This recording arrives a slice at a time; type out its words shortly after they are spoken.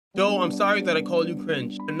Joe, I'm sorry that I called you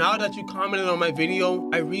cringe. And now that you commented on my video,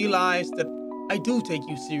 I realized that I do take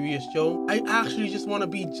you serious, Joe. I actually just want to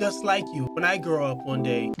be just like you when I grow up one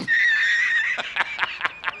day.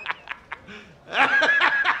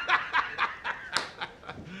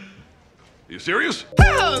 You serious?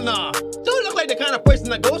 Hell no! Joe look like the kind of person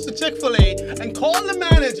that goes to Chick-fil-A and call the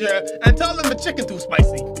manager and tell them the chicken too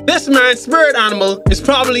spicy. This man's spirit animal is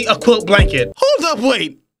probably a quilt blanket. Hold up,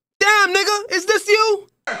 wait. Damn, nigga, is this you?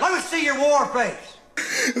 Let me see your war face.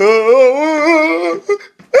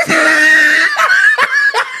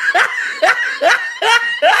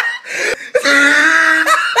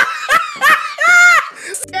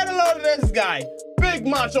 Get a load of this guy. Big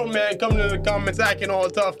macho man coming in the comments acting all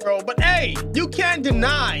tough, bro. But hey, you can't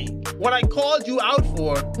deny what I called you out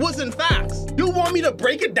for wasn't facts. You want me to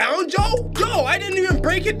break it down, Joe? Yo, I didn't even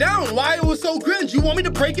break it down. Why it was so cringe? You want me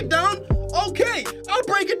to break it down? Okay, I'll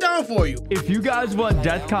break it down for you. If you guys want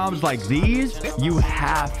death comms like these, you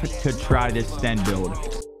have to try this sten build.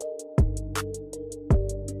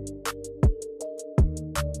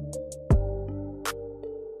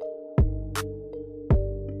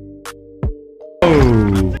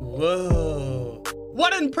 Whoa.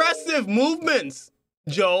 What impressive movements,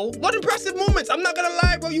 Joe. What impressive movements. I'm not gonna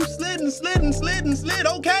lie, bro. You slid and slid and slid and slid.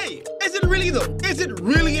 Okay. Is it really though? Is it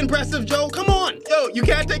really impressive, Joe? Come on. Yo, you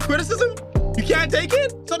can't take criticism? You can't take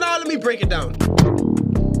it? So now let me break it down.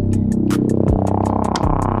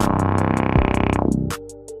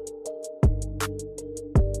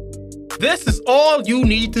 This is all you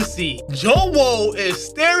need to see. Joe is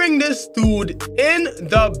staring this dude in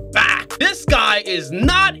the back. This guy is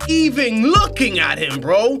not even looking at him,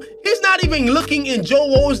 bro. He's not even looking in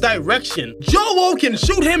Joe's direction. Joe can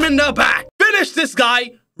shoot him in the back. Finish this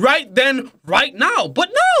guy right then, right now.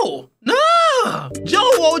 But no, nah.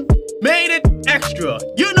 Joe made it extra.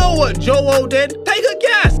 You know what Joe did? Take a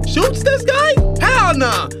guess. Shoots this guy? Hell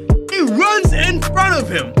nah. He runs in front of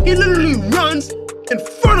him. He literally runs in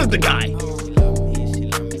front of the guy.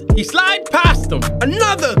 He slid past him.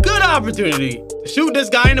 Another good opportunity to shoot this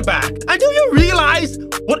guy in the back. And do you realize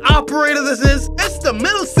what operator this is? It's the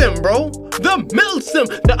middle sim, bro. The middle sim,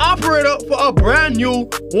 the operator for a brand new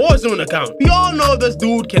Warzone account. We all know this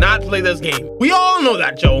dude cannot play this game. We all know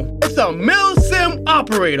that, Joe. It's a middle sim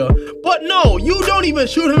operator. But no, you don't even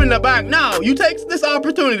shoot him in the back now. You take this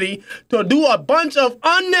opportunity to do a bunch of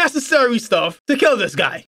unnecessary stuff to kill this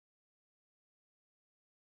guy.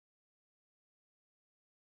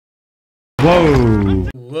 Whoa.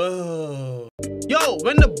 Whoa. Yo,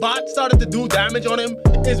 when the bot started to do damage on him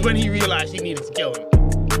is when he realized he needed to kill him.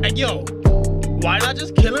 Like, yo, why not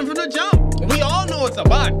just kill him from the jump? We all know it's a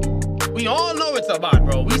bot. We all know it's a bot,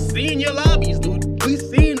 bro. We seen your lobbies, dude. We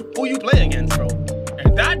seen who you play against, bro.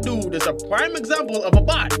 And that dude is a prime example of a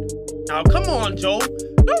bot. Now, come on, Joe.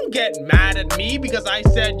 Don't get mad at me because I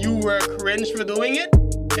said you were cringe for doing it.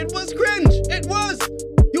 It was cringe. It was.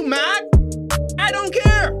 You mad? I don't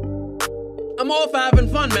care. I'm all for having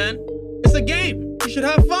fun, man. It's a game. You should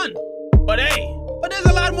have fun. But hey, there's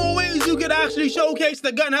a lot more ways you could actually showcase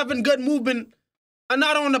the gun having good movement and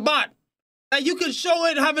not on the bot. Like you could show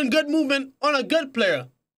it having good movement on a good player.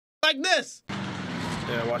 Like this.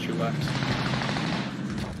 Yeah, watch your left.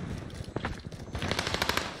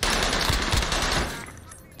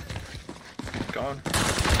 Gone.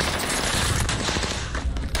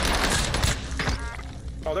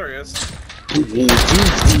 Oh, there he is.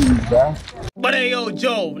 But hey, yo,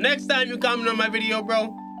 Joe, next time you comment on my video,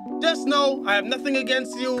 bro, just know I have nothing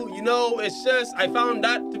against you. You know, it's just I found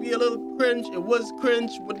that to be a little cringe. It was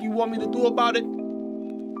cringe. What do you want me to do about it?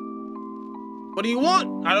 What do you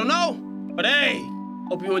want? I don't know. But hey,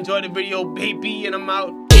 hope you enjoyed the video, baby, and I'm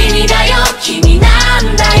out.